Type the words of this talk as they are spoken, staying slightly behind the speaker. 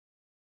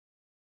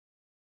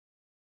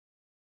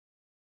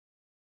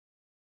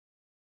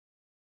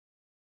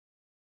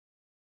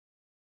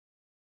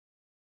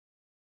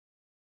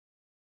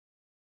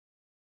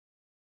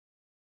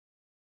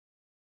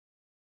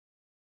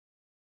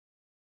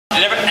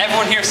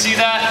everyone here see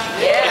that?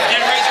 Yeah. If you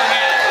didn't raise your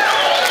hand,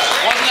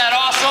 wasn't that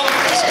awesome?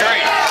 It was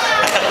great.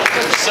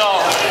 So,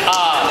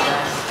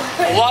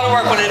 a lot of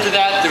work went into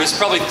that. There was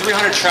probably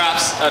 300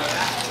 traps,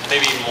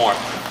 maybe even more.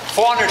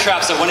 400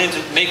 traps that went into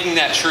making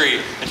that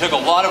tree. It took a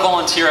lot of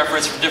volunteer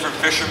efforts from different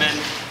fishermen.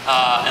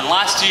 And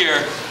last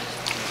year,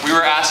 we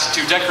were asked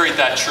to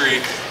decorate that tree.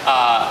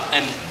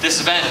 And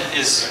this event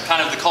is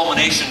kind of the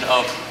culmination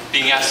of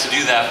being asked to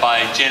do that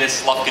by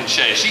Janice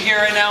Lufkin-Shea. Is she here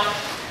right now?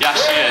 Yeah,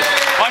 she is.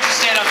 Why don't you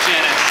stand up,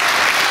 Janice?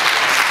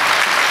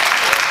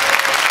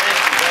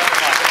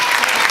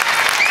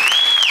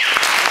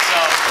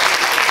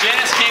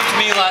 Janice came to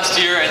me last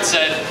year and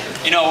said,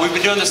 you know, we've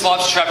been doing this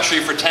lobster trap tree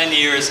for 10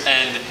 years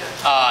and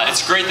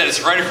it's great that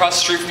it's right across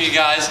the street from you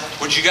guys.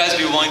 Would you guys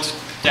be willing to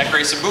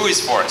decorate some buoys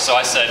for us? So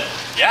I said,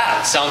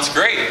 yeah, sounds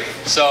great.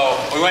 So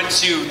we went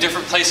to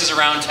different places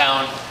around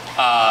town,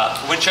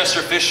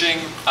 Winchester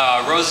Fishing,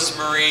 Roses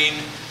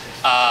Marine,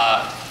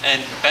 and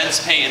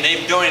Ben's Paint, and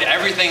they've donated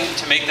everything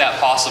to make that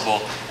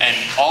possible. And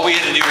all we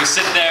had to do was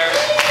sit there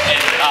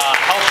and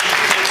help the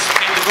kids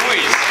paint the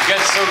buoys. You guys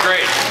are so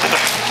great.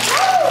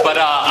 But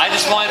I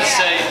just wanted to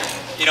say,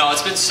 you know,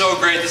 it's been so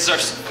great. This is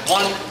our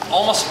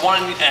almost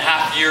 1.5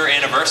 year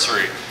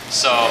anniversary.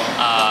 So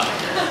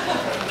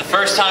the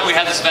first time we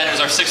had this event, it was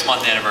our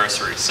 6-month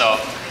anniversary. So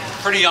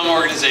pretty young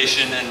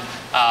organization, and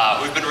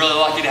we've been really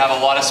lucky to have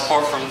a lot of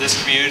support from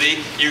this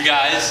community. You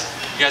guys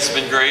have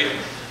been great.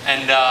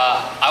 And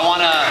I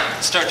want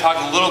to start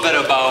talking a little bit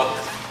about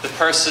the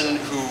person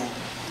who,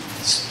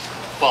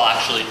 well,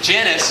 actually,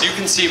 Janice, you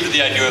conceived of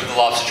the idea of the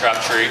lobster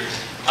trap tree.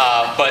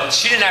 But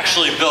she didn't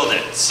actually build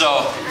it.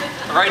 So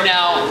right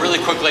now, really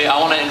quickly, I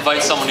want to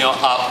invite someone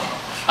up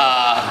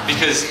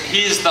because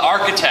he's the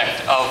architect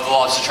of the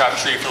lobster trap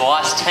tree for the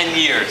last 10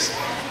 years.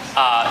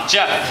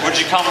 Jeff, would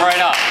you come right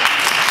up?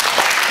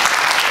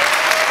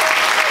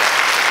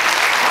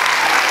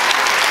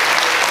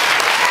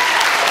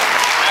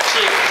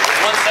 Actually,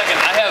 1 second.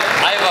 I have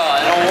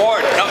an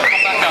award. No,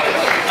 come back up.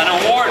 An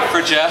award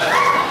for Jeff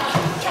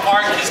to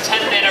mark his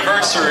 10th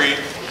anniversary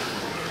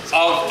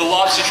of the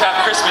lobster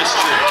trap Christmas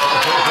tree.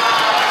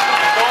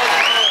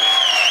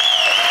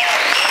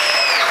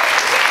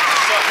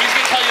 So he's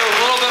going to tell you a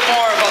little bit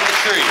more about the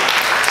tree.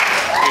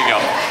 Here you go.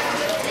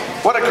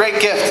 What a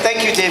great gift.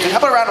 Thank you, David. How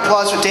about a round of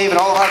applause for David,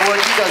 all the hard work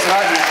he does in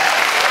our year.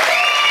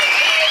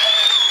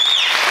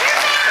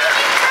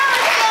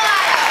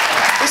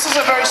 This is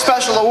a very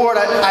special award.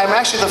 I'm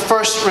actually the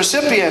first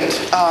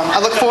recipient. I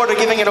look forward to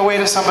giving it away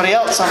to somebody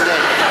else someday.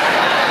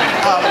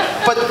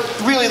 But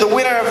really, the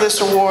winner of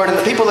this award and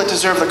the people that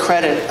deserve the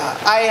credit,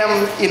 I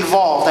am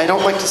involved. I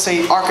don't like to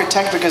say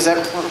architect because that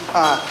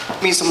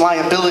means some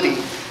liability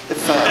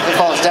if it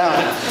falls down.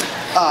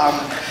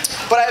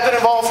 But I've been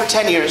involved for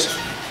 10 years,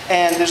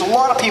 and there's a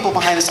lot of people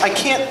behind this. I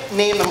can't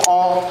name them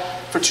all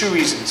for 2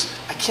 reasons.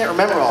 I can't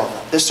remember all of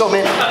them. There's so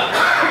many.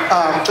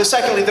 But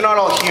secondly, they're not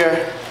all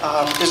here.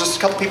 There's just a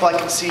couple people I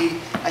can see.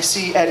 I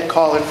see Ed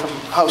Collin from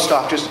House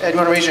Doctors. Ed, you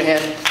want to raise your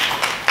hand?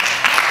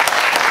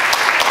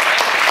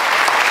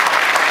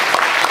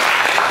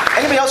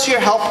 Anybody else here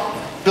help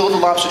build a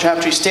lobster trap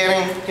tree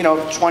standing, you know,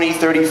 20,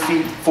 30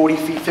 feet, 40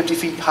 feet, 50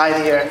 feet high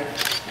in the air?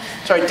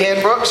 Sorry,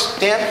 Dan Brooks?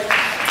 Dan?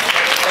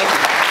 Thank you.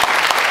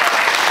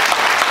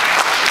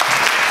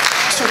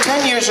 So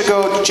 10 years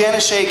ago,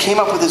 Janice Shea came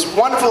up with this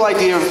wonderful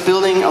idea of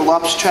building a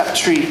lobster trap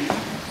tree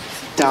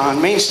down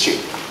on Main Street.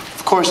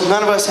 Of course,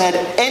 none of us had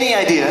any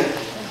idea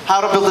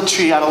how to build a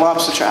tree out of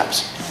lobster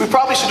traps. We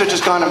probably should have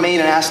just gone to Maine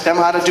and asked them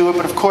how to do it,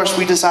 but of course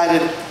we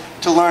decided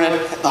to learn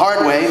it the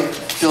hard way and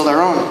build our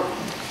own.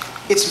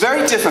 It's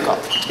very difficult.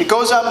 It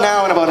goes up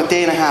now in about a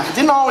day and a half. It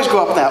didn't always go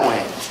up that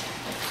way.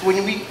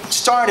 When we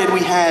started,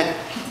 we had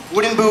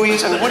wooden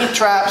buoys and wooden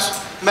traps,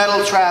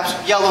 metal traps,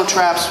 yellow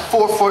traps,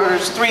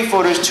 4-footers,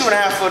 3-footers,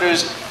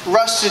 2.5-footers,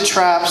 rusted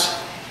traps,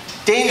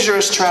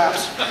 dangerous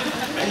traps.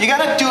 And you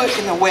gotta do it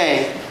in a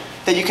way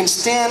that you can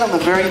stand on the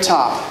very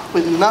top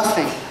with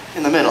nothing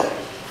in the middle.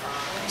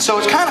 So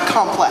it's kind of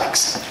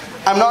complex.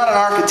 I'm not an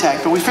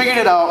architect, but we figured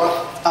it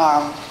out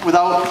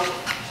without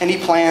any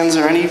plans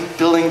or any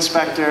building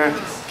inspector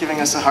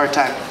giving us a hard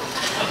time.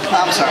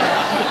 I'm sorry.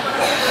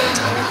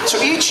 So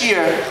each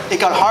year, it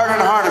got harder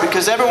and harder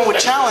because everyone would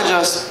challenge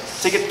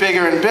us to get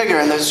bigger and bigger,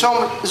 and there's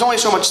only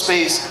so much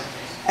space.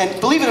 And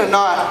believe it or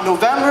not,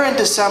 November and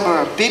December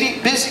are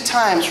busy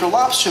times for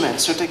lobstermen.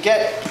 So to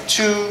get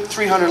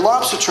 200-300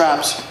 lobster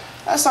traps,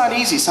 that's not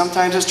easy.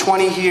 Sometimes there's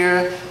 20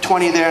 here,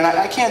 20 there, and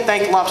I can't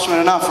thank lobstermen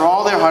enough for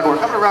all their hard work.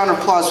 How about a round of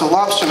applause for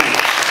lobstermen?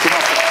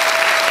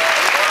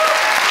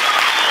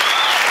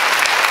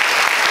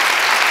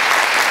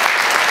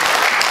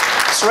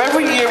 So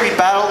every year we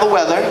battle the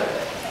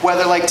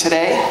weather like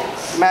today.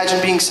 Imagine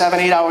being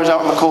 7-8 hours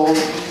out in the cold.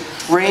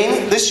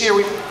 Rain, this year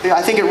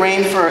I think it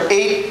rained for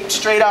 8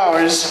 straight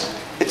hours.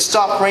 It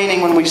stopped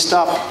raining when we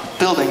stopped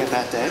building it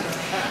that day.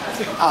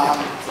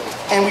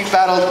 And we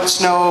battled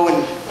snow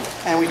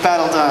and we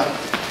battled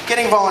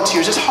getting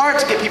volunteers. It's hard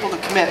to get people to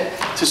commit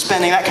to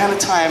spending that kind of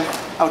time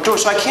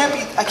outdoors. So I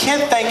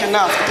can't thank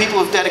enough the people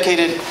who've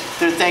dedicated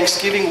their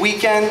Thanksgiving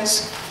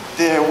weekends,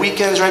 their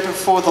weekends right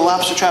before the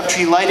lobster trap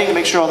tree lighting to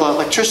make sure all the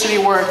electricity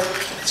worked.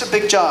 It's a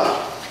big job.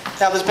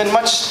 Now, there's been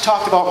much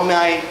talk about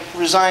my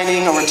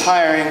resigning or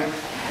retiring.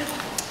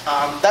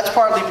 That's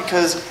partly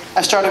because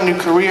I started a new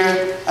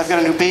career. I've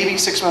got a new baby,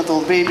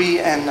 6-month-old baby,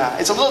 and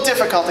it's a little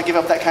difficult to give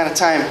up that kind of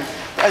time.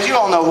 As you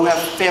all know who have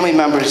family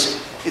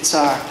members, it's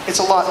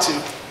a lot to.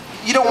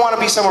 You don't want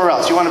to be somewhere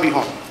else. You want to be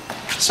home.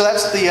 So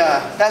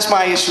that's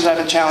my issue that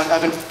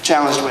I've been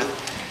challenged with.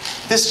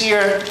 This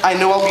year, I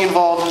know I'll be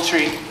involved in the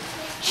tree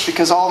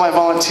because all my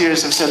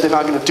volunteers have said they're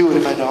not going to do it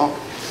if I don't.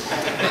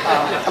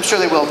 I'm sure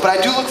they will. But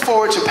I do look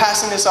forward to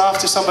passing this off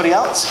to somebody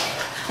else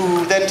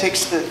who then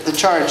takes the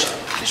charge.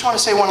 I just want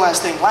to say one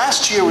last thing.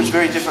 Last year was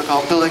very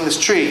difficult building this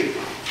tree.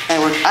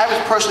 And I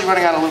was personally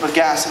running out of a little bit of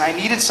gas, and I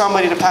needed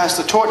somebody to pass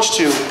the torch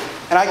to.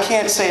 And I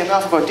can't say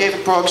enough about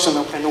David Brooks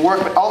and the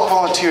work of all the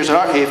volunteers at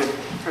Art Haven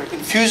for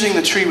infusing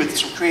the tree with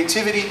some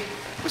creativity,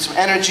 with some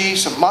energy,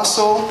 some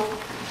muscle.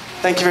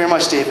 Thank you very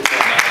much, David.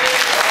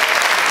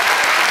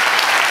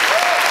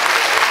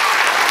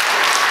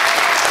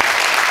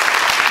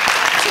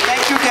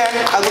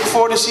 Again, I look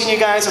forward to seeing you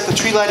guys at the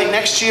tree lighting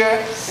next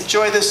year.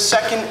 Enjoy this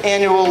second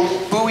annual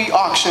Buoy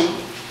auction.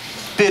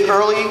 Bid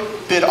early,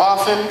 bid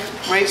often.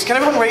 Can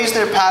everyone raise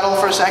their paddle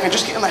for a second?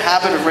 Just get in the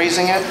habit of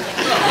raising it.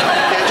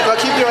 Yeah,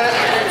 keep doing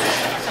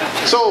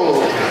it.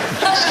 So,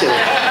 just kidding.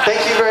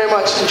 Thank you very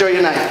much. Enjoy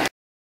your night.